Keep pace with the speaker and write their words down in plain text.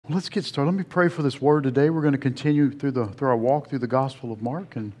Let's get started. Let me pray for this word today. We're going to continue through our walk through the Gospel of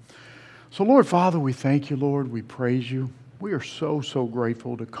Mark. And so, Lord Father, we thank you, Lord. We praise you. We are so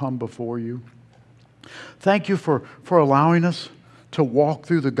grateful to come before you. Thank you for allowing us to walk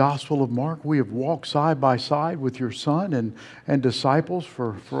through the Gospel of Mark. We have walked side by side with your Son and disciples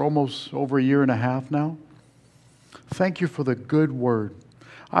for almost over a year and a half now. Thank you for the good word.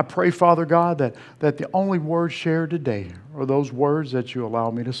 I pray, Father God, that the only words shared today are those words that you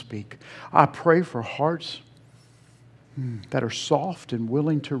allow me to speak. I pray for hearts that are soft and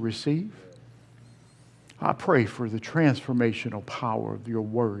willing to receive. I pray for the transformational power of your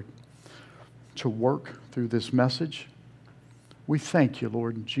word to work through this message. We thank you,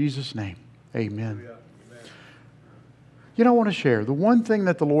 Lord, in Jesus' name. Amen. You know, I want to share the one thing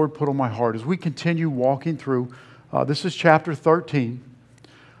that the Lord put on my heart as we continue walking through. This is chapter 13.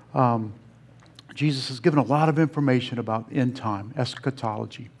 Jesus has given a lot of information about end time,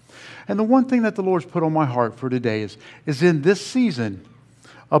 eschatology. And the one thing that the Lord's put on my heart for today is in this season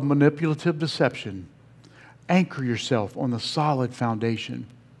of manipulative deception, anchor yourself on the solid foundation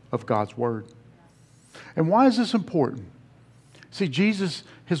of God's Word. And why is this important? See, Jesus,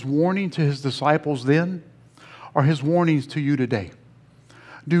 his warning to his disciples then are his warnings to you today.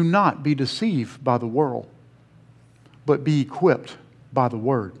 Do not be deceived by the world, but be equipped by the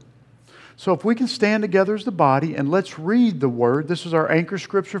Word. So if we can stand together as the body and let's read the Word. This is our anchor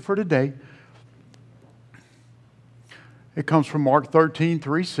scripture for today. It comes from Mark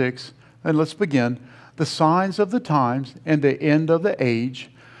 13:3-6. And let's begin. The signs of the times and the end of the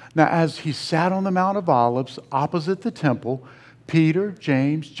age. Now as he sat on the Mount of Olives opposite the temple, Peter,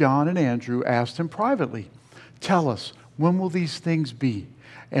 James, John, and Andrew asked him privately, "Tell us, when will these things be?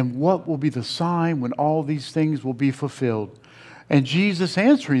 And what will be the sign when all these things will be fulfilled?" And Jesus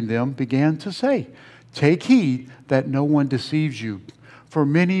answering them began to say, "Take heed that no one deceives you. For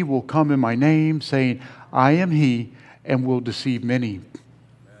many will come in my name, saying, 'I am he,' and will deceive many."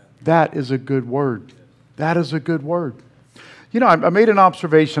 That is a good word. That is a good word. You know, I made an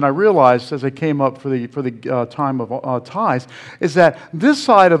observation. I realized as I came up for the time of tithes, is that this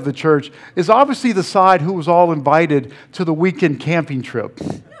side of the church is obviously the side who was all invited to the weekend camping trip.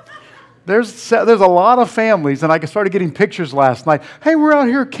 There's a lot of families, and I started getting pictures last night. "Hey, we're out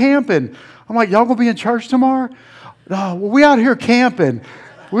here camping." I'm like, "Y'all gonna be in church tomorrow?" "No, well, we out here camping.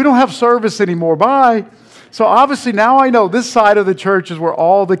 We don't have service anymore. Bye." So obviously now I know this side of the church is where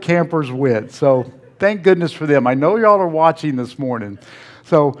all the campers went. So thank goodness for them. I know y'all are watching this morning.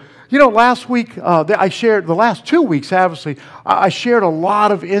 So, you know, last week, I shared, the last 2 weeks, obviously, I shared a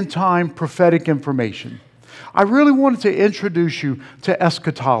lot of end-time prophetic information. I really wanted to introduce you to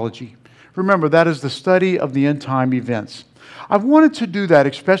eschatology. Remember, that is the study of the end-time events. I wanted to do that,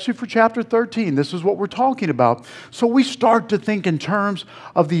 especially for chapter 13. This is what we're talking about. So we start to think in terms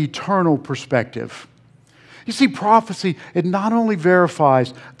of the eternal perspective. You see, prophecy, it not only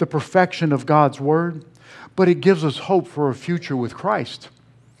verifies the perfection of God's Word, but it gives us hope for a future with Christ.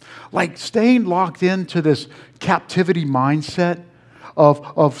 Like staying locked into this captivity mindset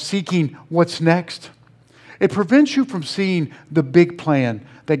of seeking what's next, it prevents you from seeing the big plan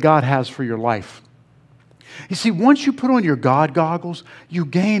that God has for your life. You see, once you put on your God goggles, you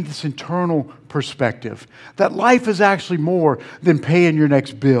gain this internal perspective that life is actually more than paying your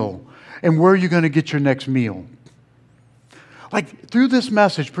next bill and where you're going to get your next meal. Like through this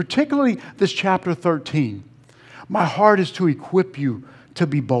message, particularly this chapter 13, my heart is to equip you to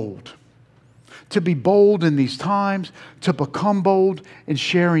be bold. To be bold in these times, to become bold in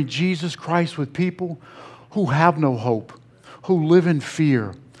sharing Jesus Christ with people who have no hope, who live in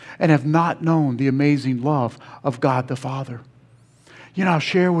fear, and have not known the amazing love of God the Father. You know, I'll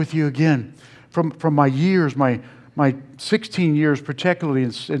share with you again from my years, my 16 years, particularly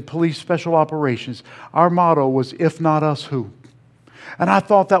in police special operations, our motto was, "If not us, who?" And I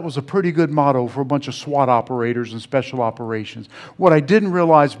thought that was a pretty good motto for a bunch of SWAT operators and special operations. What I didn't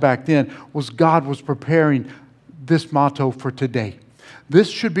realize back then was God was preparing this motto for today. This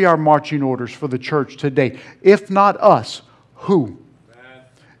should be our marching orders for the church today. If not us, who?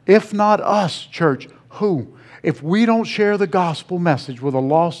 If not us, church, who? If we don't share the gospel message with a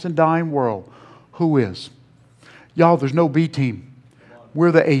lost and dying world, who is? Y'all, there's no B team.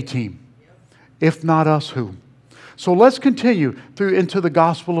 We're the A team. If not us, who? So let's continue into the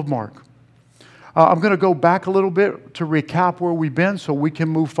Gospel of Mark. I'm going to go back a little bit to recap where we've been so we can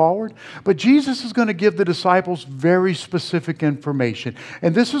move forward. But Jesus is going to give the disciples very specific information.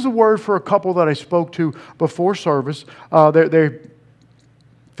 And this is a word for a couple that I spoke to before service. They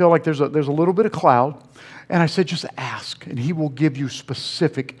feel like there's a little bit of cloud. And I said, just ask, and he will give you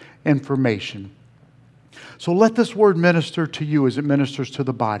specific information. So let this word minister to you as it ministers to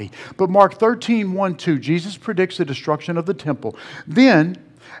the body. But Mark 13, 1, 2, Jesus predicts the destruction of the temple. Then,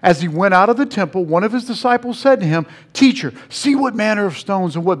 as he went out of the temple, one of his disciples said to him, "Teacher, see what manner of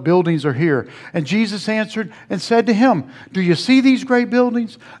stones and what buildings are here." And Jesus answered and said to him, "Do you see these great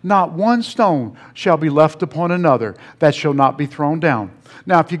buildings? Not one stone shall be left upon another that shall not be thrown down."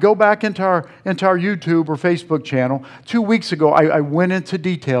 Now, if you go back into our YouTube or Facebook channel, 2 weeks ago, I went into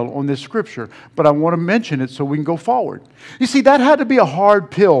detail on this scripture, but I want to mention it so we can go forward. You see, that had to be a hard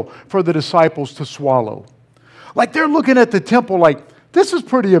pill for the disciples to swallow. Like, they're looking at the temple like, this is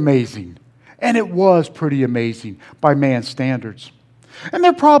pretty amazing. And it was pretty amazing by man's standards. And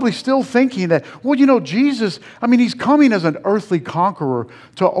they're probably still thinking that, well, you know, Jesus, he's coming as an earthly conqueror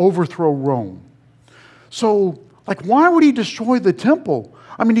to overthrow Rome. So, like, why would he destroy the temple?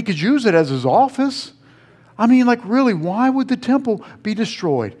 He could use it as his office. Really, why would the temple be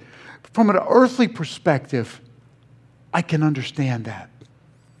destroyed? From an earthly perspective, I can understand that.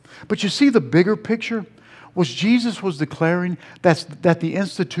 But you see the bigger picture? Jesus was declaring that the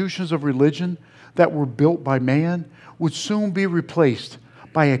institutions of religion that were built by man would soon be replaced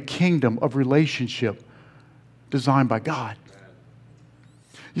by a kingdom of relationship designed by God.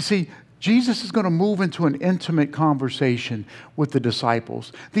 You see, Jesus is going to move into an intimate conversation with the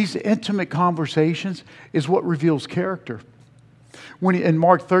disciples. These intimate conversations is what reveals character. In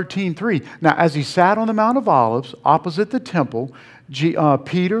Mark 13:3, now as he sat on the Mount of Olives opposite the temple,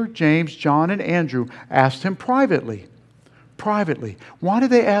 Peter, James, John, and Andrew asked him privately. Privately. Why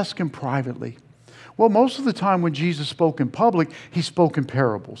did they ask him privately? Well, most of the time when Jesus spoke in public, he spoke in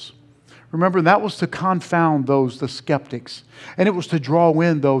parables. Remember, that was to confound the skeptics. And it was to draw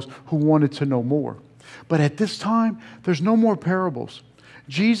in those who wanted to know more. But at this time, there's no more parables.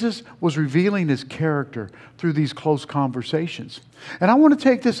 Jesus was revealing his character through these close conversations. And I want to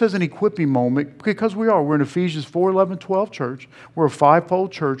take this as an equipping moment because we're in Ephesians 4, 11, 12 church. We're a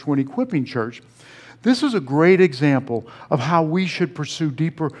fivefold church. We're an equipping church. This is a great example of how we should pursue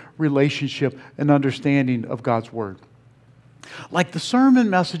deeper relationship and understanding of God's Word. Like the sermon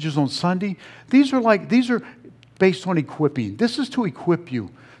messages on Sunday, these are based on equipping. This is to equip you,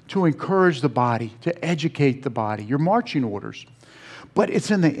 to encourage the body, to educate the body, your marching orders. But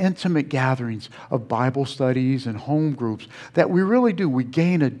it's in the intimate gatherings of Bible studies and home groups that we really do. We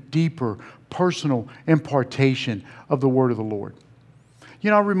gain a deeper personal impartation of the Word of the Lord.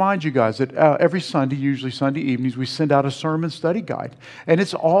 I remind you guys that every Sunday, usually Sunday evenings, we send out a sermon study guide. And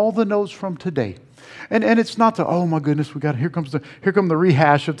it's all the notes from today. And it's not oh my goodness, here come the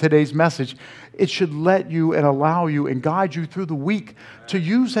rehash of today's message. It should let you and allow you and guide you through the week to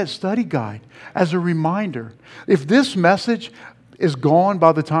use that study guide as a reminder. If this message is gone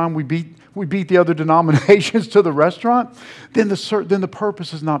by the time we beat the other denominations to the restaurant, then the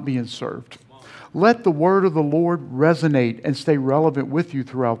purpose is not being served. Let the word of the Lord resonate and stay relevant with you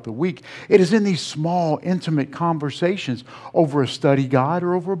throughout the week. It is in these small, intimate conversations over a study guide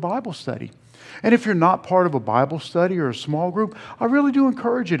or over a Bible study. And if you're not part of a Bible study or a small group, I really do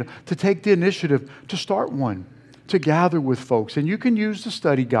encourage you to take the initiative to start one, to gather with folks. And you can use the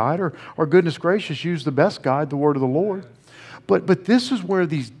study guide or goodness gracious, use the best guide, the Word of the Lord. But this is where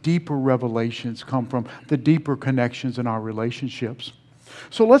these deeper revelations come from, the deeper connections in our relationships.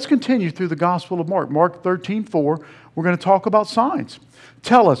 So let's continue through the Gospel of Mark. Mark 13:4, we're going to talk about signs.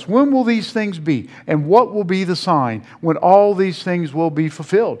 Tell us, when will these things be? And what will be the sign when all these things will be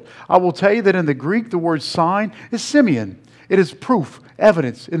fulfilled? I will tell you that in the Greek, the word sign is semeion. It is proof,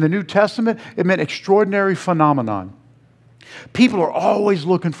 evidence. In the New Testament, it meant extraordinary phenomenon. People are always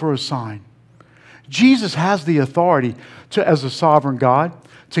looking for a sign. Jesus has the authority as a sovereign God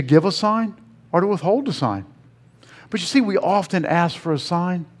to give a sign or to withhold a sign. But you see, we often ask for a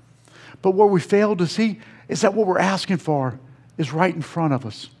sign, but what we fail to see is that what we're asking for is right in front of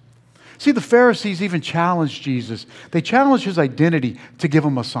us. See, the Pharisees even challenged Jesus. They challenged his identity to give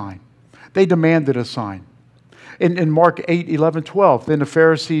him a sign. They demanded a sign. In Mark 8, 11, 12, then the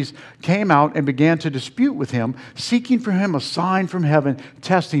Pharisees came out and began to dispute with him, seeking for him a sign from heaven,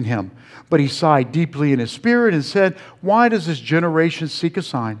 testing him. But he sighed deeply in his spirit and said, "Why does this generation seek a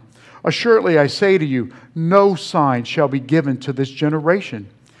sign? Assuredly, I say to you, no sign shall be given to this generation."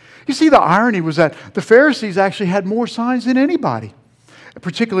 You see, the irony was that the Pharisees actually had more signs than anybody,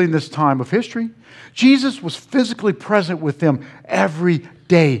 particularly in this time of history. Jesus was physically present with them every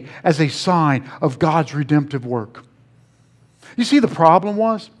day as a sign of God's redemptive work. You see, the problem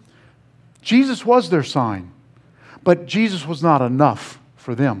was, Jesus was their sign, but Jesus was not enough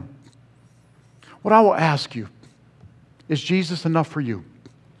for them. What I will ask you, is Jesus enough for you?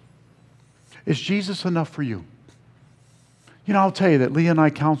 Is Jesus enough for you? I'll tell you that Leah and I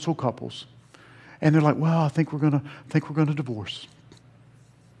counsel couples. And they're like, well, I think we're gonna divorce.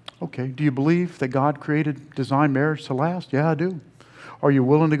 Okay, do you believe that God designed marriage to last? Yeah, I do. Are you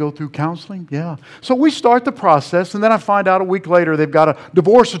willing to go through counseling? Yeah. So we start the process, and then I find out a week later they've got a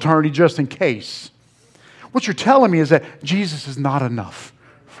divorce attorney just in case. What you're telling me is that Jesus is not enough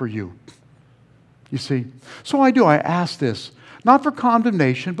for you. You see? So I ask this, not for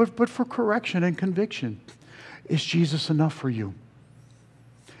condemnation, but for correction and conviction. Is Jesus enough for you?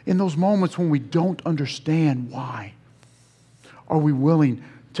 In those moments when we don't understand why, are we willing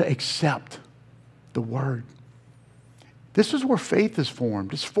to accept the Word? This is where faith is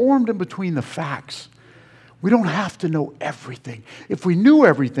formed. It's formed in between the facts. We don't have to know everything. If we knew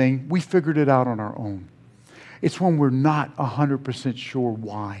everything, we figured it out on our own. It's when we're not 100% sure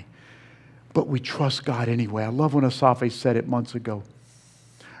why, but we trust God anyway. I love when Asafe said it months ago.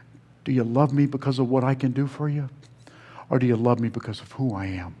 Do you love me because of what I can do for you? Or do you love me because of who I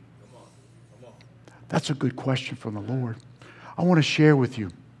am? Come on. That's a good question from the Lord. I want to share with you.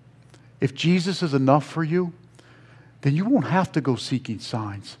 If Jesus is enough for you, then you won't have to go seeking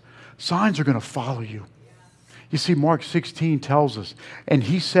signs. Signs are going to follow you. You see, Mark 16 tells us, and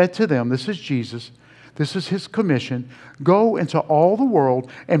he said to them, this is Jesus, this is his commission, go into all the world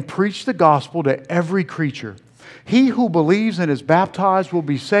and preach the gospel to every creature. He who believes and is baptized will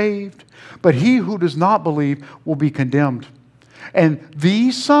be saved, but he who does not believe will be condemned. And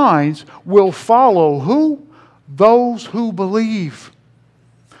these signs will follow who? Those who believe.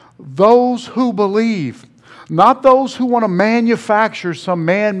 Those who believe. Not those who want to manufacture some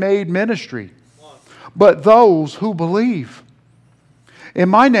man-made ministry, but those who believe. In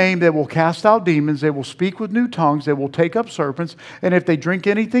my name, they will cast out demons, they will speak with new tongues, they will take up serpents, and if they drink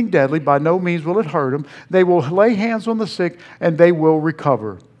anything deadly, by no means will it hurt them. They will lay hands on the sick, and they will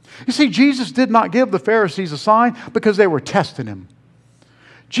recover. You see, Jesus did not give the Pharisees a sign because they were testing him.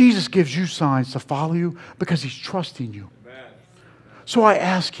 Jesus gives you signs to follow you because he's trusting you. Amen. So I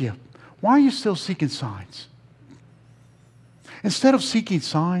ask you, why are you still seeking signs? Instead of seeking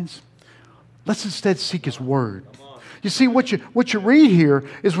signs, let's instead seek his word. You see, what you read here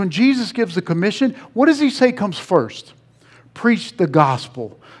is when Jesus gives the commission, what does he say comes first? Preach the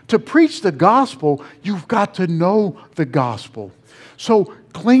gospel. To preach the gospel, you've got to know the gospel. So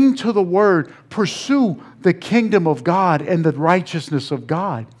cling to the word, pursue the kingdom of God and the righteousness of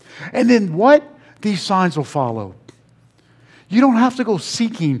God. And then what? These signs will follow. You don't have to go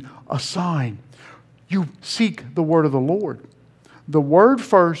seeking a sign. You seek the word of the Lord. The word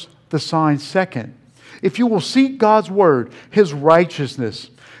first, the sign second. If you will seek God's word, his righteousness,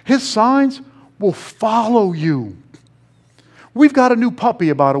 his signs will follow you. We've got a new puppy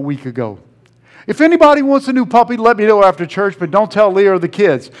about a week ago. If anybody wants a new puppy, let me know after church, but don't tell Leah or the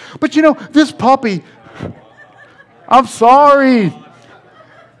kids. But you know, this puppy, I'm sorry.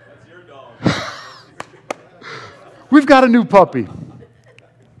 We've got a new puppy.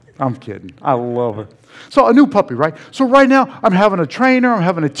 I'm kidding. I love her. So a new puppy, right? So right now, I'm having a trainer, I'm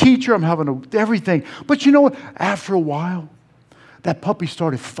having a teacher, I'm having everything. But you know what? After a while, that puppy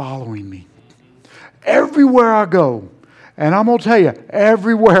started following me. Everywhere I go, and I'm going to tell you,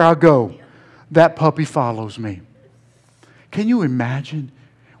 everywhere I go, that puppy follows me. Can you imagine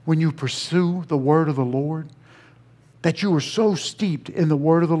when you pursue the word of the Lord, that you are so steeped in the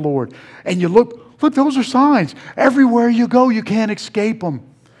word of the Lord, and you look, those are signs. Everywhere you go, you can't escape them.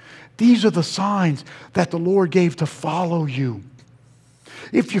 These are the signs that the Lord gave to follow you.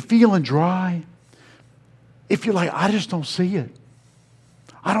 If you're feeling dry, if you're like, I just don't see it.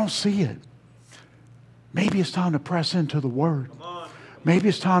 I don't see it. Maybe it's time to press into the Word. Maybe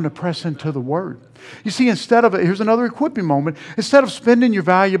it's time to press into the Word. You see, here's another equipping moment. Instead of spending your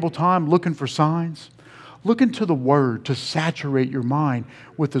valuable time looking for signs, look into the Word to saturate your mind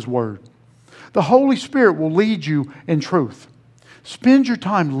with His Word. The Holy Spirit will lead you in truth. Spend your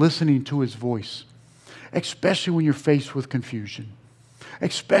time listening to His voice, especially when you're faced with confusion,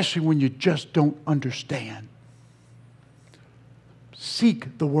 especially when you just don't understand.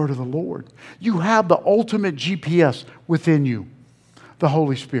 Seek the word of the Lord. You have the ultimate GPS within you, the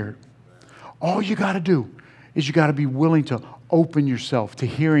Holy Spirit. All you got to do is you got to be willing to open yourself to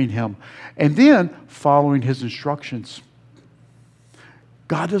hearing Him and then following His instructions.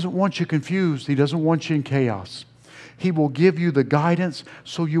 God doesn't want you confused. He doesn't want you in chaos. He will give you the guidance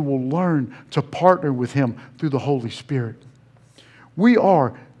so you will learn to partner with Him through the Holy Spirit. We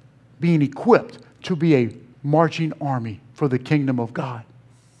are being equipped to be a marching army for the kingdom of God.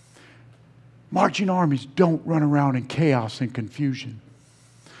 Marching armies don't run around in chaos and confusion.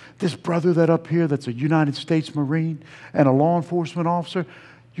 This brother that up here that's a United States Marine and a law enforcement officer,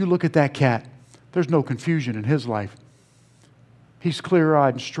 you look at that cat, there's no confusion in his life. He's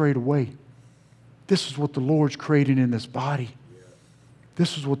clear-eyed and straight away. This is what the Lord's creating in this body.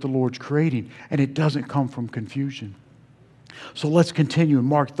 This is what the Lord's creating, and it doesn't come from confusion. So let's continue in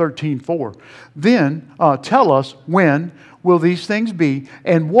Mark 13:4. Then tell us, when will these things be,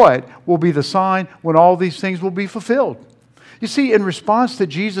 and what will be the sign when all these things will be fulfilled? You see, in response to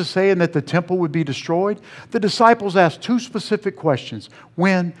Jesus saying that the temple would be destroyed, the disciples asked two specific questions: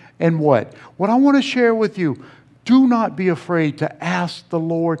 when and what? What I want to share with you, do not be afraid to ask the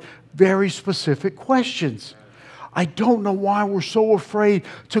Lord very specific questions. I don't know why we're so afraid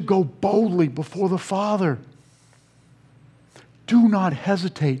to go boldly before the Father. Do not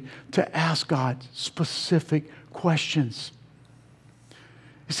hesitate to ask God specific questions.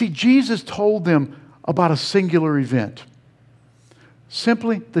 You see, Jesus told them about a singular event,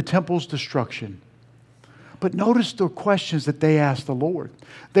 simply the temple's destruction. But notice the questions that they asked the Lord.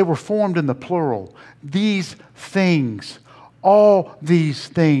 They were formed in the plural. These things, all these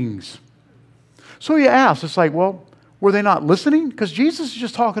things. So you ask, it's like, well, were they not listening? Because Jesus is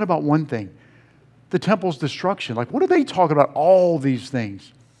just talking about one thing, the temple's destruction. Like, what are they talking about, all these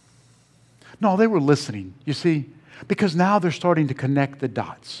things? No, they were listening, you see, because now they're starting to connect the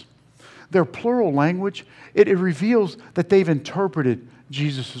dots. Their plural language, it reveals that they've interpreted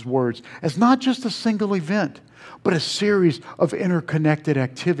Jesus' words as not just a single event, but a series of interconnected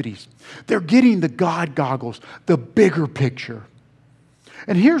activities. They're getting the God goggles, the bigger picture.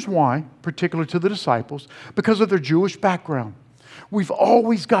 And here's why, particular to the disciples, because of their Jewish background. We've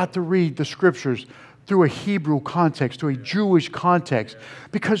always got to read the Scriptures through a Hebrew context, through a Jewish context.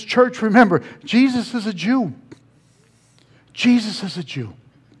 Because, church, remember, Jesus is a Jew. Jesus is a Jew.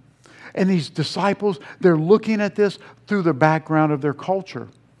 And these disciples, they're looking at this through the background of their culture.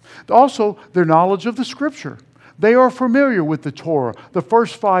 Also, their knowledge of the Scripture. They are familiar with the Torah, the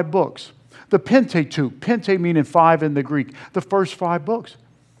first 5 books. The Pentateuch, Pente meaning 5 in the Greek, the first 5 books.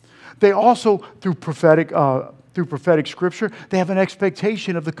 They also, through prophetic Scripture, they have an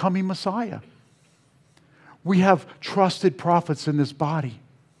expectation of the coming Messiah. We have trusted prophets in this body.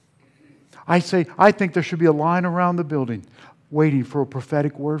 I think there should be a line around the building waiting for a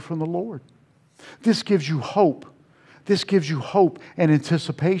prophetic word from the Lord. This gives you hope. This gives you hope and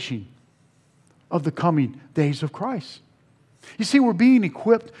anticipation of the coming days of Christ. You see, we're being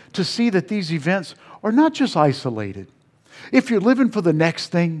equipped to see that these events are not just isolated. If you're living for the next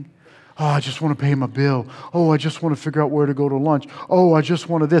thing, oh, I just want to pay my bill. Oh, I just want to figure out where to go to lunch. Oh, I just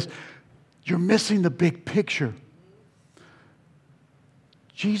want to this. You're missing the big picture.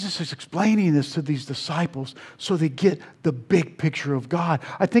 Jesus is explaining this to these disciples so they get the big picture of God.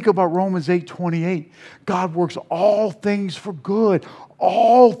 I think about Romans 8:28. God works all things for good.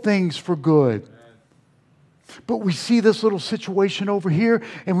 All things for good. But we see this little situation over here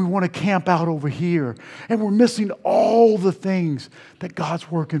and we want to camp out over here. And we're missing all the things that God's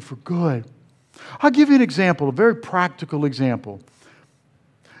working for good. I'll give you an example, a very practical example.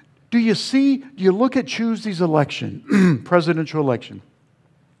 Do you look at Tuesday's election, presidential election?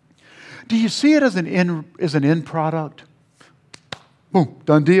 Do you see it as an end product? Boom,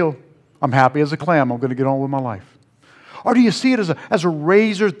 done deal. I'm happy as a clam. I'm going to get on with my life. Or do you see it as a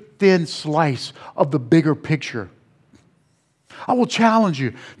razor-thin slice of the bigger picture? I will challenge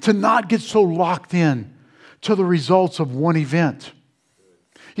you to not get so locked in to the results of one event.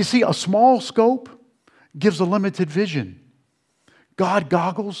 You see, a small scope gives a limited vision. God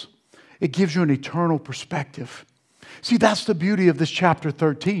goggles, it gives you an eternal perspective. See, that's the beauty of this chapter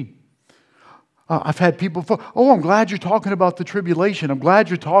 13. I've had people, I'm glad you're talking about the tribulation. I'm glad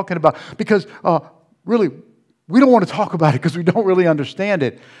you're talking about, because really, we don't want to talk about it because we don't really understand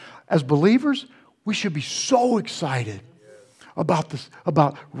it. As believers, we should be so excited about this,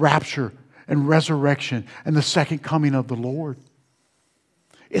 about rapture and resurrection and the second coming of the Lord.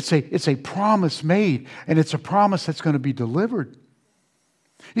 It's a promise made, and it's a promise that's going to be delivered.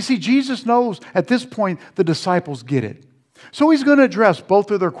 You see, Jesus knows at this point the disciples get it. So He's going to address both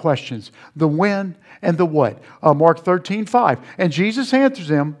of their questions, the when and the what. Mark 13:5. And Jesus answers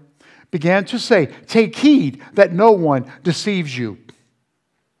them, began to say, take heed that no one deceives you.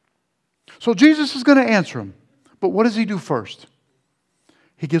 So Jesus is going to answer them. But what does He do first?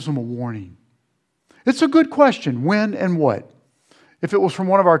 He gives them a warning. It's a good question, when and what. If it was from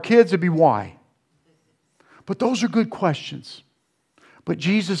one of our kids, it'd be why. But those are good questions. But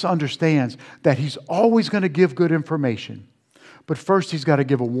Jesus understands that He's always going to give good information. But first He's got to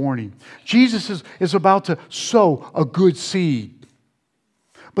give a warning. Jesus is about to sow a good seed.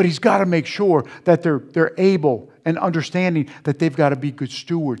 But He's got to make sure that they're able and understanding that they've got to be good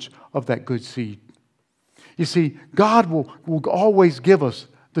stewards of that good seed. You see, God will always give us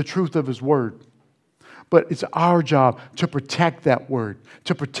the truth of His Word. But it's our job to protect that word,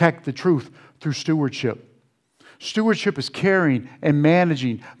 to protect the truth through stewardship. Stewardship is caring and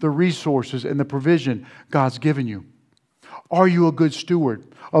managing the resources and the provision God's given you. Are you a good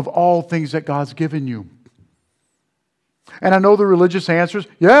steward of all things that God's given you? And I know the religious answer is,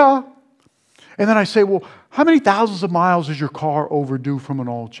 yeah. And then I say, well, how many thousands of miles is your car overdue from an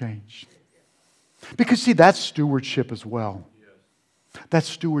oil change? Because see, that's stewardship as well. That's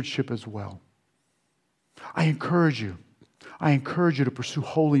stewardship as well. I encourage you to pursue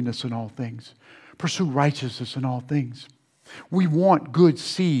holiness in all things. Pursue righteousness in all things. We want good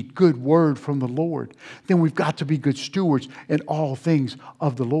seed, good word from the Lord. Then we've got to be good stewards in all things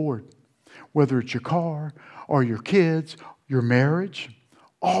of the Lord. Whether it's your car or your kids, your marriage,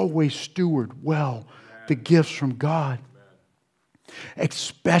 always steward well the gifts from God,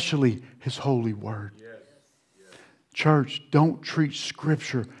 especially His holy word. Church, don't treat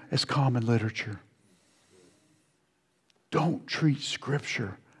Scripture as common literature. Don't treat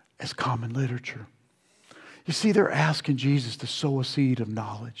Scripture as common literature. You see, they're asking Jesus to sow a seed of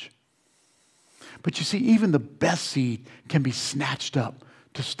knowledge. But you see, even the best seed can be snatched up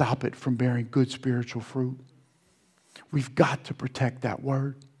to stop it from bearing good spiritual fruit. We've got to protect that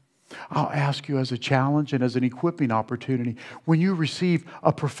word. I'll ask you as a challenge and as an equipping opportunity, when you receive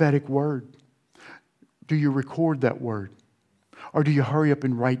a prophetic word, do you record that word? Or do you hurry up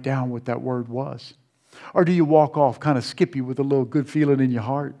and write down what that word was? Or do you walk off kind of skippy with a little good feeling in your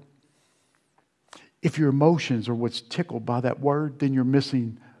heart? If your emotions are what's tickled by that word, then you're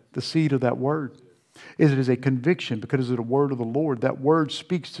missing the seed of that word. It is a conviction because it is a word of the Lord. That word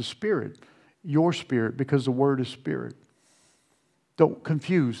speaks to spirit, your spirit, because the word is spirit. Don't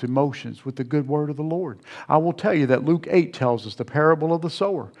confuse emotions with the good word of the Lord. I will tell you that Luke 8 tells us the parable of the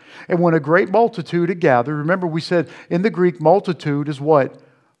sower. And when a great multitude had gathered, remember we said in the Greek, multitude is what?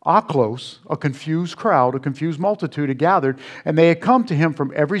 Aklos, a confused crowd, a confused multitude had gathered, and they had come to him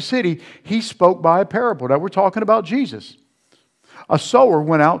from every city. He spoke by a parable. Now we're talking about Jesus. A sower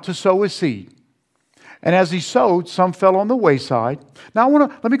went out to sow his seed. And as he sowed, some fell on the wayside. Now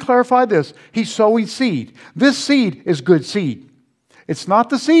let me clarify this. He's sowing seed. This seed is good seed. It's not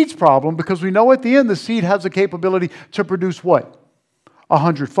the seed's problem, because we know at the end the seed has the capability to produce what?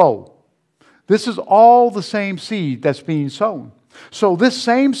 100-fold. This is all the same seed that's being sown. So this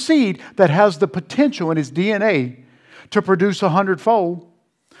same seed that has the potential in its DNA to produce 100-fold,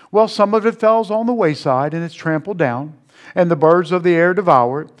 well, some of it falls on the wayside and it's trampled down, and the birds of the air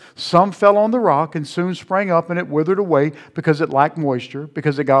devour it. Some fell on the rock and soon sprang up, and it withered away because it lacked moisture,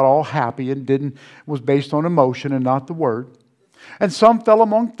 because it got all happy and was based on emotion and not the word. And some fell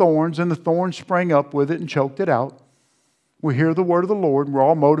among thorns, and the thorns sprang up with it and choked it out. We hear the word of the Lord, and we're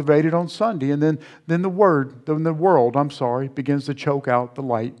all motivated on Sunday, and then the world begins to choke out the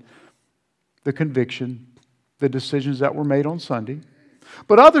light, the conviction, the decisions that were made on Sunday.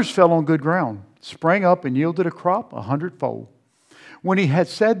 But others fell on good ground, sprang up and yielded a crop 100-fold. When he had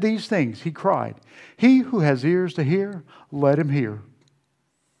said these things, he cried, "He who has ears to hear, let him hear."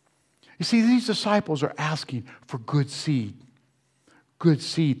 You see, these disciples are asking for good seed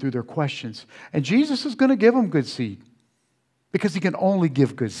through their questions. And Jesus is going to give them good seed, because He can only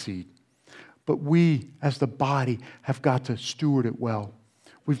give good seed. But we, as the body, have got to steward it well.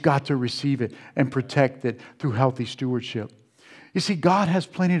 We've got to receive it and protect it through healthy stewardship. You see, God has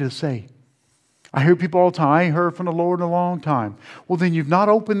plenty to say. I hear people all the time, "I ain't heard from the Lord in a long time." Well, then you've not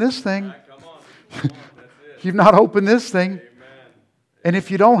opened this thing. Come on. That's it. You've not opened this thing. Amen. And if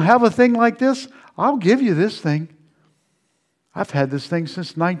you don't have a thing like this, I'll give you this thing. I've had this thing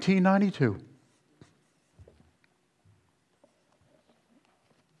since 1992.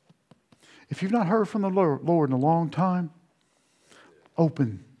 If you've not heard from the Lord in a long time,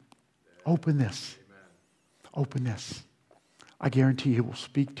 open this. Open this. I guarantee He will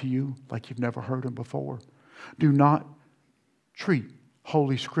speak to you like you've never heard Him before. Do not treat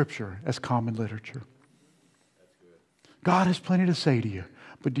Holy Scripture as common literature. God has plenty to say to you,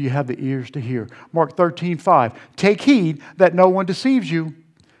 but do you have the ears to hear? Mark 13:5. Take heed that no one deceives you.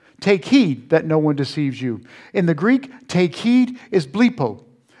 Take heed that no one deceives you. In the Greek, take heed is blepo.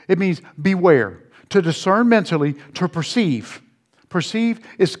 It means beware, to discern mentally, to perceive. Perceive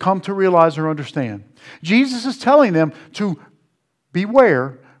is come to realize or understand. Jesus is telling them to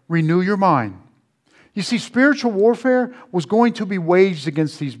beware, renew your mind. You see, spiritual warfare was going to be waged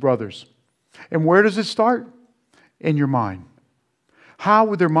against these brothers. And where does it start? In your mind. How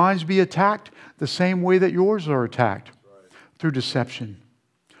would their minds be attacked? The same way that yours are attacked. Through deception.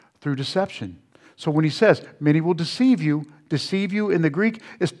 Through deception. So when he says, many will deceive you in the Greek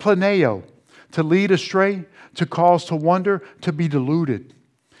is planeo, to lead astray, to cause to wonder, to be deluded.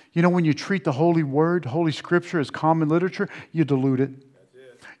 You know, when you treat the Holy Word, Holy Scripture as common literature, you dilute it.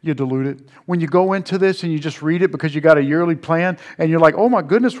 You dilute it. When you go into this and you just read it because you got a yearly plan and you're like, oh my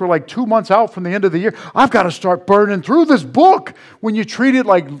goodness, we're like 2 months out from the end of the year. I've got to start burning through this book. When you treat it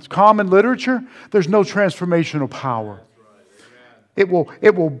like common literature, there's no transformational power. It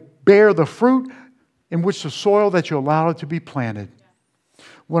will bear the fruit in which the soil that you allow it to be planted.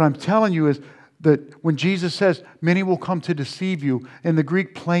 What I'm telling you is that when Jesus says, many will come to deceive you, in the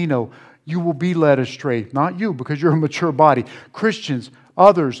Greek plano, you will be led astray. Not you, because you're a mature body. Christians,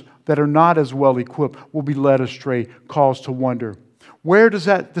 others that are not as well equipped will be led astray, caused to wonder. Where does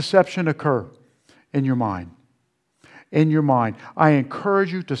that deception occur? In your mind. In your mind. I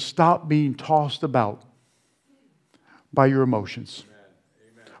encourage you to stop being tossed about by your emotions.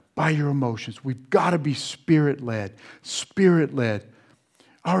 Amen. By your emotions. We've got to be Spirit-led. Spirit-led.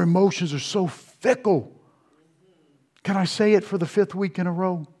 Our emotions are so fickle. Can I say it for the 5th week in a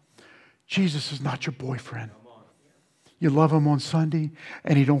row? Jesus is not your boyfriend. You love Him on Sunday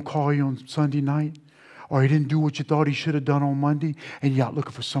and He don't call you on Sunday night, or He didn't do what you thought He should have done on Monday and you're out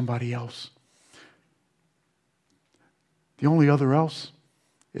looking for somebody else. The only other else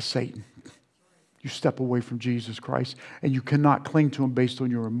is Satan. You step away from Jesus Christ and you cannot cling to Him based on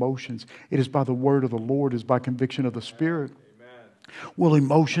your emotions. It is by the word of the Lord, it is by conviction of the Spirit. Amen.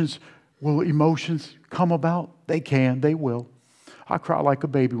 Will emotions come about? They can, they will. I cry like a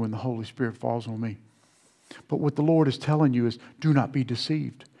baby when the Holy Spirit falls on me. But what the Lord is telling you is, do not be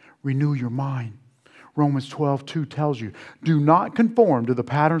deceived. Renew your mind. Romans 12:2 tells you, do not conform to the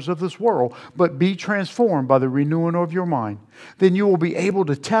patterns of this world, but be transformed by the renewing of your mind. Then you will be able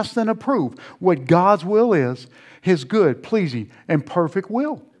to test and approve what God's will is, His good, pleasing, and perfect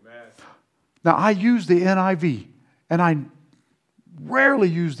will. Amen. Now, I use the NIV, and I rarely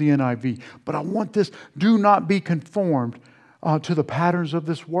use the NIV, but I want this, do not be conformed to the patterns of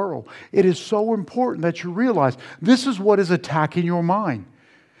this world. It is so important that you realize this is what is attacking your mind.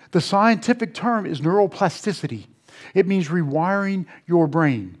 The scientific term is neuroplasticity. It means rewiring your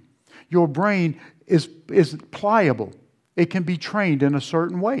brain. Your brain is pliable. It can be trained in a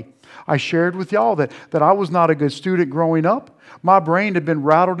certain way. I shared with y'all that I was not a good student growing up. My brain had been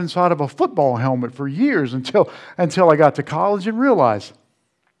rattled inside of a football helmet for years until I got to college and realized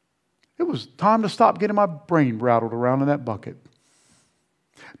it was time to stop getting my brain rattled around in that bucket.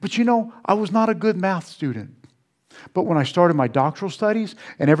 But you know, I was not a good math student. But when I started my doctoral studies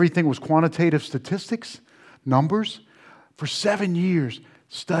and everything was quantitative statistics, numbers, for 7 years,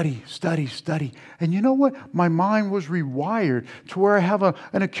 study. And you know what? My mind was rewired to where I have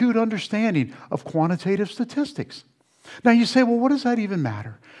an acute understanding of quantitative statistics. Now you say, well, what does that even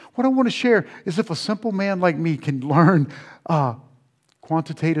matter? What I want to share is if a simple man like me can learn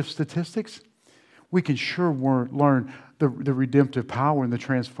quantitative statistics, we can sure learn the redemptive power and the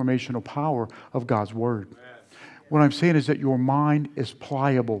transformational power of God's Word. Amen. What I'm saying is that your mind is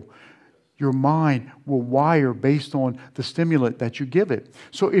pliable. Your mind will wire based on the stimulant that you give it.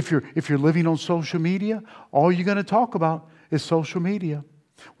 So if you're living on social media, all you're going to talk about is social media.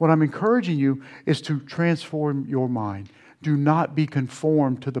 What I'm encouraging you is to transform your mind. Do not be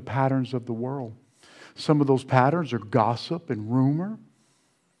conformed to the patterns of the world. Some of those patterns are gossip and rumor.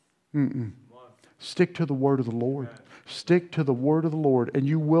 Stick to the word of the Lord. Stick to the word of the Lord, and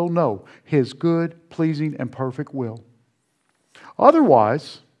you will know His good, pleasing, and perfect will.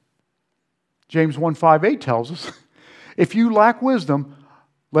 Otherwise, James 1:5-8 tells us, if you lack wisdom,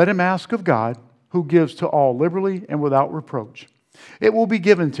 let him ask of God, who gives to all liberally and without reproach. It will be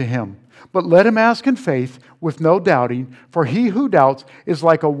given to him. But let him ask in faith with no doubting, for he who doubts is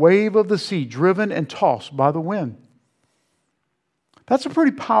like a wave of the sea driven and tossed by the wind. That's a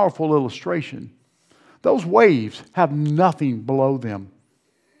pretty powerful illustration. Those waves have nothing below them.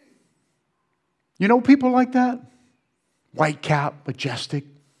 You know people like that? White cap, majestic,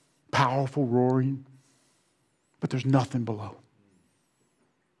 powerful, roaring. But there's nothing below.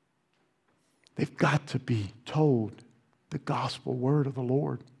 They've got to be told the gospel word of the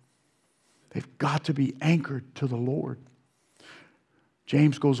Lord. They've got to be anchored to the Lord.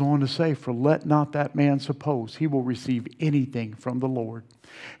 James goes on to say, for let not that man suppose he will receive anything from the Lord.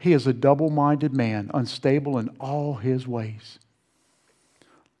 He is a double-minded man, unstable in all his ways.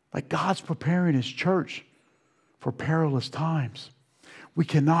 Like God's preparing His church for perilous times. We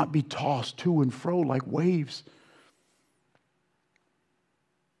cannot be tossed to and fro like waves.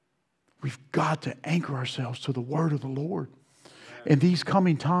 We've got to anchor ourselves to the word of the Lord. In these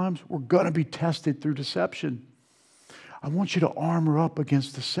coming times, we're going to be tested through deception. I want you to armor up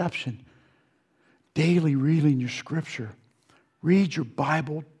against deception. Daily reading your scripture. Read your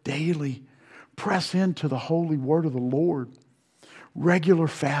Bible daily. Press into the holy word of the Lord. Regular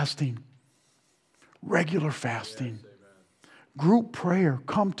fasting. Regular fasting. Yes, Group prayer.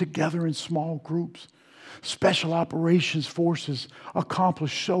 Come together in small groups. Special operations forces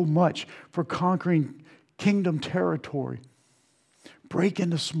accomplish so much for conquering kingdom territory. Break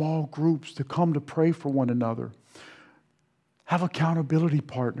into small groups to come to pray for one another. Have accountability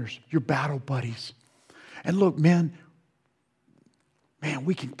partners, your battle buddies. And look, man,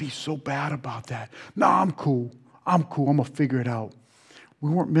 we can be so bad about that. No, I'm cool. I'm going to figure it out. We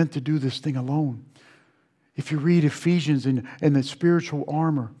weren't meant to do this thing alone. If you read Ephesians and the spiritual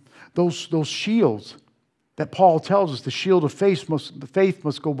armor, those shields that Paul tells us, the shield of faith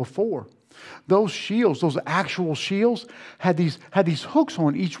must go before. Those shields, those actual shields, had these hooks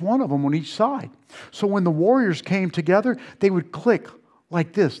on each one of them on each side. So when the warriors came together, they would click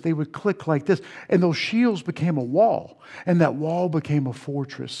like this. They would click like this. And those shields became a wall. And that wall became a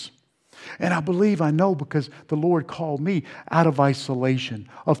fortress. And I know because the Lord called me out of isolation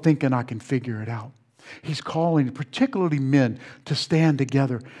of thinking I can figure it out. He's calling particularly men to stand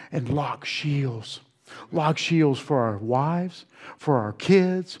together and lock shields. Lock shields for our wives, for our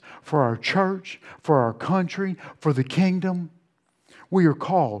kids, for our church, for our country, for the kingdom. We are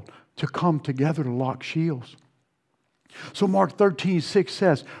called to come together to lock shields. So Mark 13:6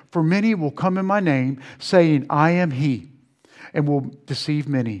 says, "For many will come in my name, saying, I am he, and will deceive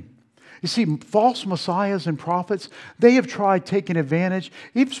many." You see, false messiahs and prophets, they have tried taking advantage,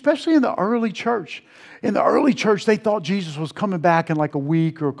 especially in the early church. In the early church, they thought Jesus was coming back in like a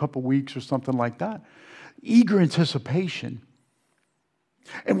week or a couple weeks or something like that. Eager anticipation.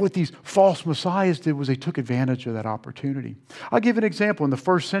 And what these false messiahs did was they took advantage of that opportunity. I'll give an example. In the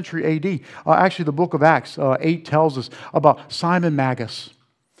 1st century A.D., actually the book of Acts 8 tells us about Simon Magus,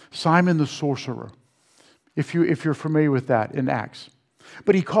 Simon the sorcerer, if you're familiar with that in Acts.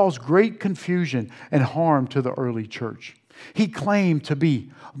 But he caused great confusion and harm to the early church. He claimed to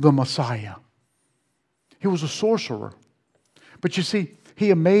be the Messiah. He was a sorcerer. But you see, he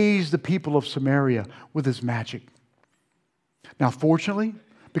amazed the people of Samaria with his magic. Now, fortunately,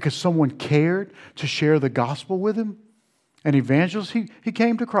 because someone cared to share the gospel with him, an evangelist, he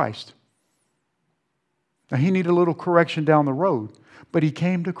came to Christ. Now, he needed a little correction down the road, but he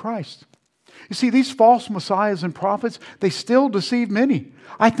came to Christ. You see, these false messiahs and prophets, they still deceive many.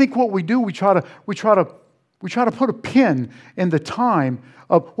 I think what we do, we try to put a pin in the time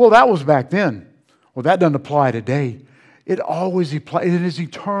of, well, that was back then. Well, that doesn't apply today. It always applies. It is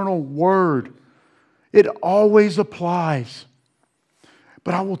eternal word. It always applies.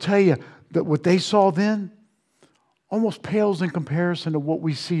 But I will tell you that what they saw then almost pales in comparison to what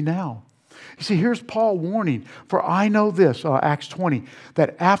we see now. You see, here's Paul warning, "For I know this," Acts 20,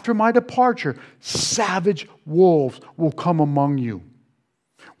 "that after my departure, savage wolves will come among you."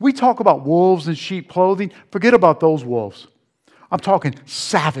 We talk about wolves in sheep clothing. Forget about those wolves. I'm talking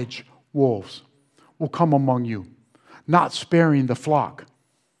savage wolves will come among you, not sparing the flock.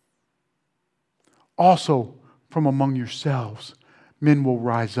 Also, from among yourselves, men will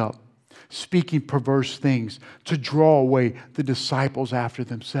rise up, speaking perverse things to draw away the disciples after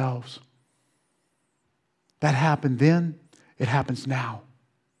themselves. That happened then, it happens now.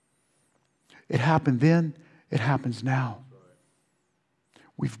 It happened then, it happens now.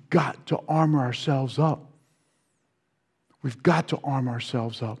 We've got to armor ourselves up. We've got to arm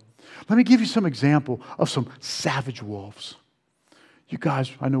ourselves up. Let me give you some example of some savage wolves. You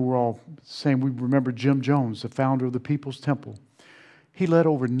guys, I know we're all saying we remember Jim Jones, the founder of the People's Temple. He led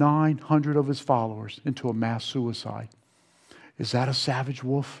over 900 of his followers into a mass suicide. Is that a savage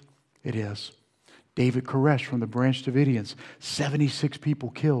wolf? It is. David Koresh from the Branch Davidians, 76 people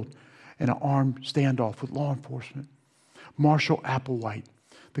killed in an armed standoff with law enforcement. Marshall Applewhite,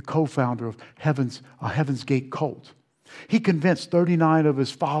 the co-founder of Heaven's Gate cult. He convinced 39 of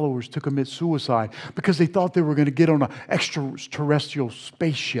his followers to commit suicide because they thought they were going to get on an extraterrestrial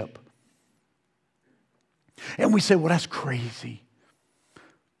spaceship. And we say, well, that's crazy.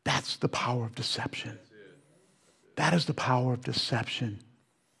 That's the power of deception. That is the power of deception.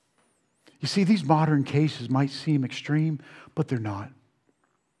 You see, these modern cases might seem extreme, but they're not.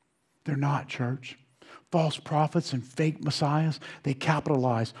 They're not, church. False prophets and fake messiahs, they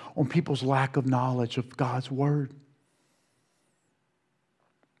capitalize on people's lack of knowledge of God's word.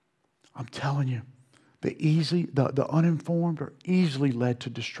 I'm telling you, the uninformed are easily led to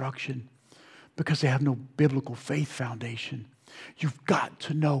destruction because they have no biblical faith foundation. You've got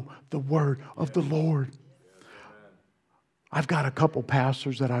to know the word of the Lord. I've got a couple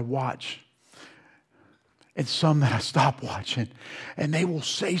pastors that I watch and some that I stop watching. And they will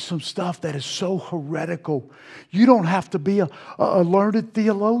say some stuff that is so heretical. You don't have to be a learned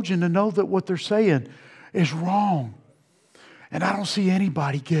theologian to know that what they're saying is wrong. And I don't see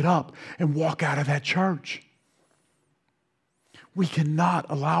anybody get up and walk out of that church. We cannot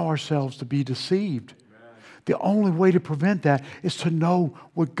allow ourselves to be deceived. The only way to prevent that is to know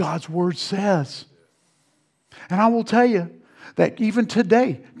what God's Word says. And I will tell you that even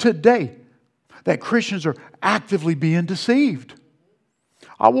today, that Christians are actively being deceived.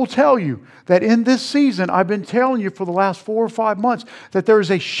 I will tell you that in this season, I've been telling you for the last 4 or 5 months that there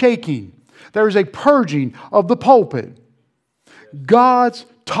is a shaking, there is a purging of the pulpit. God's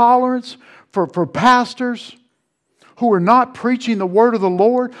tolerance for pastors who are not preaching the word of the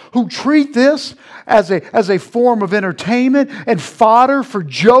Lord, who treat this as a form of entertainment and fodder for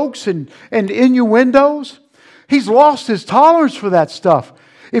jokes and innuendos. He's lost his tolerance for that stuff.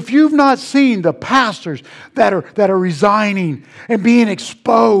 If you've not seen the pastors that are resigning and being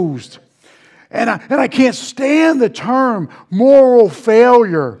exposed, and I can't stand the term moral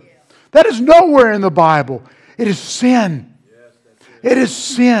failure. That is nowhere in the Bible. It is sin. It is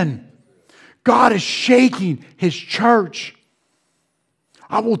sin. God is shaking His church.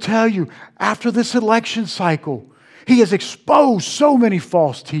 I will tell you, after this election cycle, He has exposed so many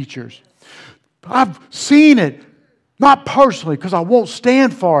false teachers. I've seen it, not personally, because I won't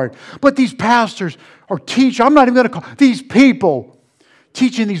stand for it, but these pastors or teachers, I'm not even going to call these people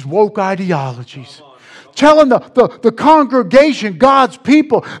teaching these woke ideologies. Telling the congregation, God's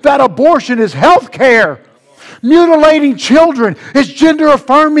people, that abortion is health care. Mutilating children is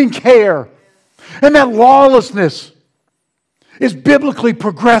gender-affirming care. And that lawlessness is biblically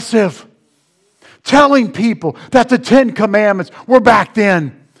progressive. Telling people that the 10 Commandments were back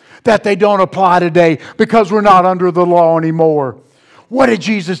then, that they don't apply today because we're not under the law anymore. What did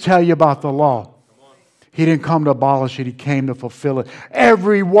Jesus tell you about the law? He didn't come to abolish it. He came to fulfill it.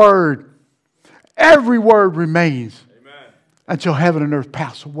 Every word remains until heaven and earth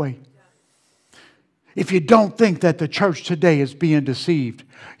pass away. If you don't think that the church today is being deceived,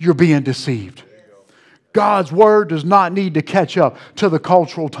 you're being deceived. God's Word does not need to catch up to the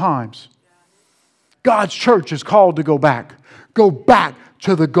cultural times. God's church is called to go back. Go back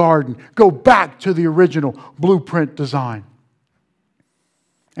to the garden. Go back to the original blueprint design.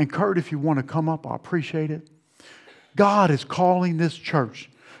 And Kurt, if you want to come up, I appreciate it. God is calling this church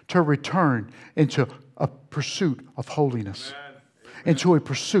to return into a pursuit of holiness. Into a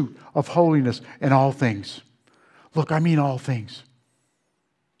pursuit of holiness in all things. Look, I mean all things.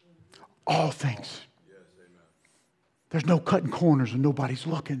 All things. There's no cutting corners when nobody's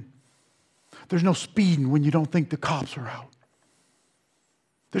looking. There's no speeding when you don't think the cops are out.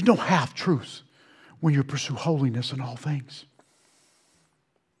 There's no half-truths when you pursue holiness in all things.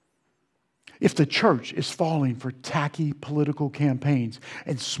 If the church is falling for tacky political campaigns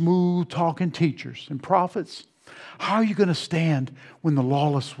and smooth-talking teachers and prophets, how are you going to stand when the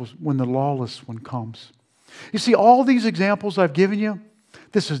lawless one comes? You see, all these examples I've given you,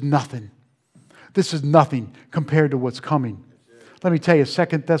 this is nothing. This is nothing compared to what's coming. Let me tell you, 2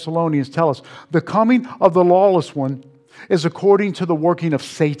 Thessalonians tell us, the coming of the lawless one is according to the working of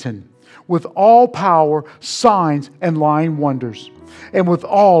Satan, with all power, signs, and lying wonders, and with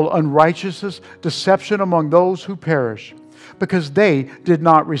all unrighteousness, deception among those who perish, because they did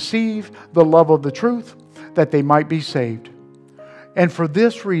not receive the love of the truth, that they might be saved. And for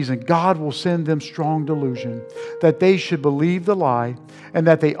this reason, God will send them strong delusion, that they should believe the lie, and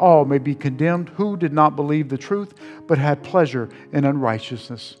that they all may be condemned who did not believe the truth, but had pleasure in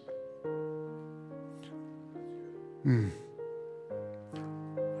unrighteousness.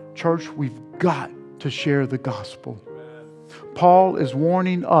 Church, we've got to share the gospel. Paul is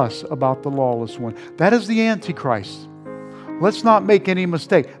warning us about the lawless one. That is the Antichrist. Let's not make any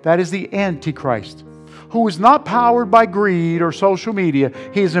mistake. That is the Antichrist, who is not powered by greed or social media.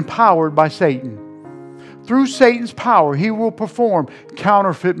 He is empowered by Satan. Through Satan's power, he will perform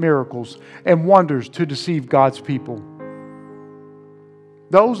counterfeit miracles and wonders to deceive God's people.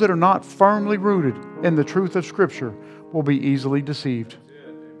 Those that are not firmly rooted in the truth of Scripture will be easily deceived.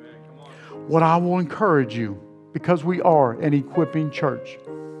 What I will encourage you, because we are an equipping church,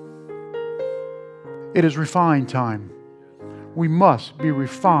 it is refined time. We must be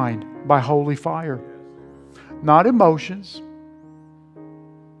refined by holy fire. Not emotions,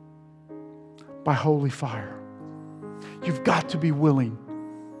 by holy fire. You've got to be willing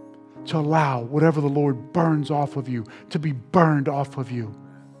to allow whatever the Lord burns off of you to be burned off of you.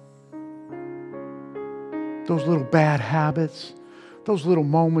 Those little bad habits, those little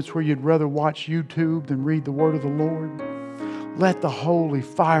moments where you'd rather watch YouTube than read the Word of the Lord. Let the holy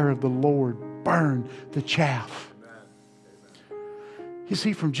fire of the Lord burn the chaff. You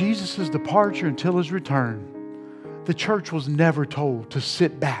see, from Jesus' departure until His return, the church was never told to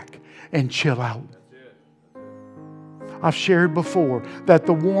sit back and chill out. I've shared before that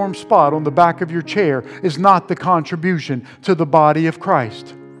the warm spot on the back of your chair is not the contribution to the body of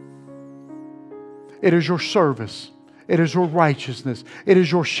Christ. It is your service. It is your righteousness. It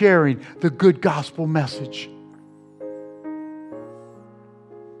is your sharing the good gospel message.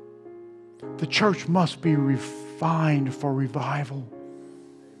 The church must be refined for revival.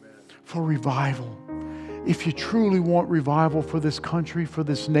 For revival. If you truly want revival for this country, for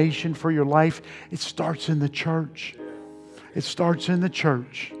this nation, for your life, it starts in the church. It starts in the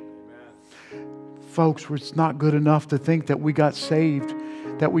church. Folks, it's not good enough to think that we got saved,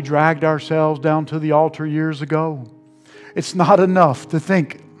 that we dragged ourselves down to the altar years ago. It's not enough to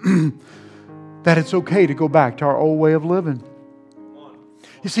think that it's okay to go back to our old way of living.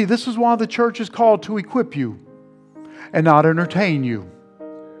 You see, this is why the church is called to equip you and not entertain you.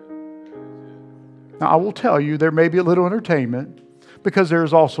 Now, I will tell you, there may be a little entertainment because there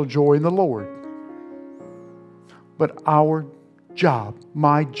is also joy in the Lord. But our job,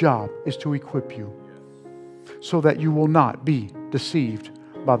 my job, is to equip you so that you will not be deceived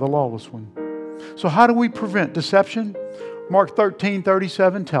by the lawless one. So how do we prevent deception? Mark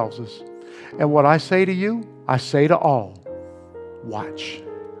 13:37 tells us, and what I say to you, I say to all, watch.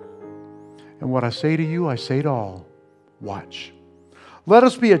 And what I say to you, I say to all, watch. Let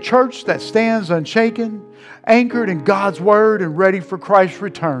us be a church that stands unshaken, anchored in God's Word and ready for Christ's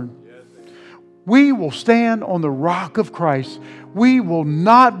return. We will stand on the rock of Christ. We will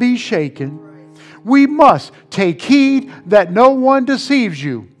not be shaken. We must take heed that no one deceives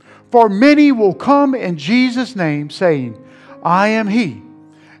you. For many will come in Jesus' name saying, I am He,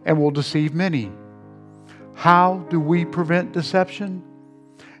 and will deceive many. How do we prevent deception?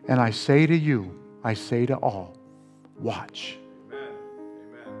 And I say to you, I say to all, watch.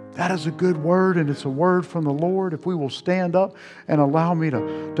 That is a good word, and it's a word from the Lord. If we will stand up and allow me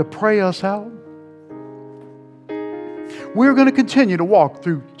to pray us out. We're going to continue to walk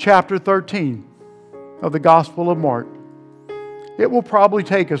through chapter 13 of the Gospel of Mark. It will probably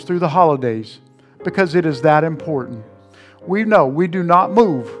take us through the holidays because it is that important. We know we do not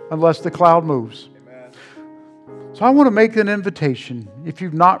move unless the cloud moves. So I want to make an invitation. If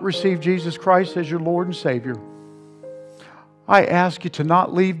you've not received Jesus Christ as your Lord and Savior, I ask you to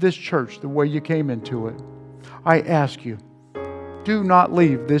not leave this church the way you came into it. I ask you, do not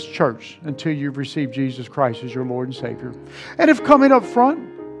leave this church until you've received Jesus Christ as your Lord and Savior. And if coming up front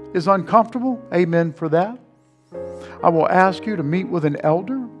is uncomfortable, amen for that. I will ask you to meet with an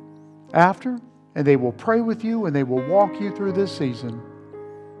elder after, and they will pray with you and they will walk you through this season.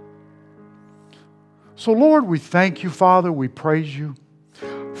 So Lord, we thank you, Father. We praise you.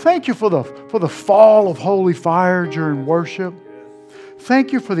 Thank you for the fall of holy fire during worship.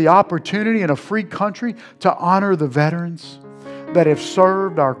 Thank you for the opportunity in a free country to honor the veterans that have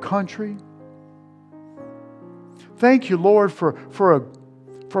served our country. Thank you, Lord, for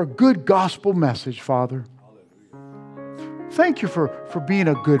a good gospel message, Father. Thank you for being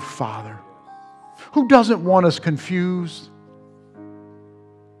a good Father who doesn't want us confused,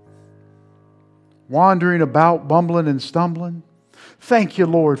 wandering about, bumbling and stumbling. Thank you,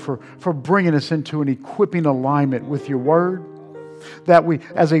 Lord, for bringing us into an equipping alignment with your word. That we,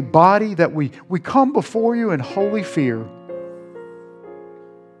 as a body, that we come before you in holy fear.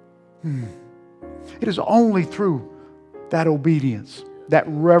 It is only through that obedience, that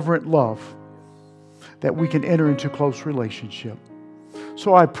reverent love, that we can enter into close relationship.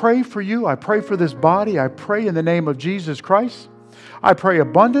 So I pray for you. I pray for this body. I pray in the name of Jesus Christ. I pray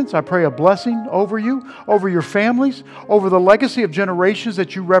abundance. I pray a blessing over you, over your families, over the legacy of generations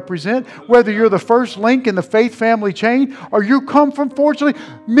that you represent. Whether you're the first link in the faith family chain or you come from, fortunately,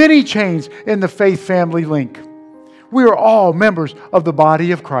 many chains in the faith family link. We are all members of the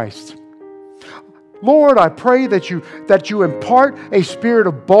body of Christ. Lord, I pray that you impart a spirit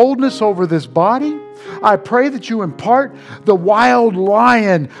of boldness over this body. I pray that you impart the wild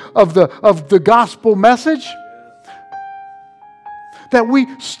lion of the gospel message. That we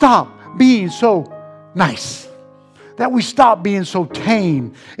stop being so nice. That we stop being so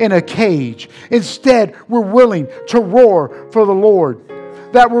tame in a cage. Instead, we're willing to roar for the Lord.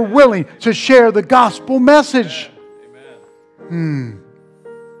 That we're willing to share the gospel message.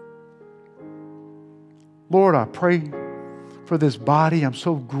 Lord, I pray for this body. I'm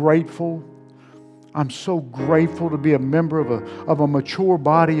so grateful. I'm so grateful to be a member of a mature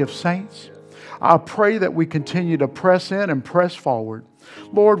body of saints. I pray that we continue to press in and press forward.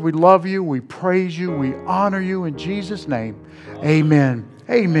 Lord, we love you, we praise you, we honor you in Jesus' name. Amen.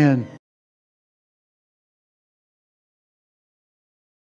 Amen.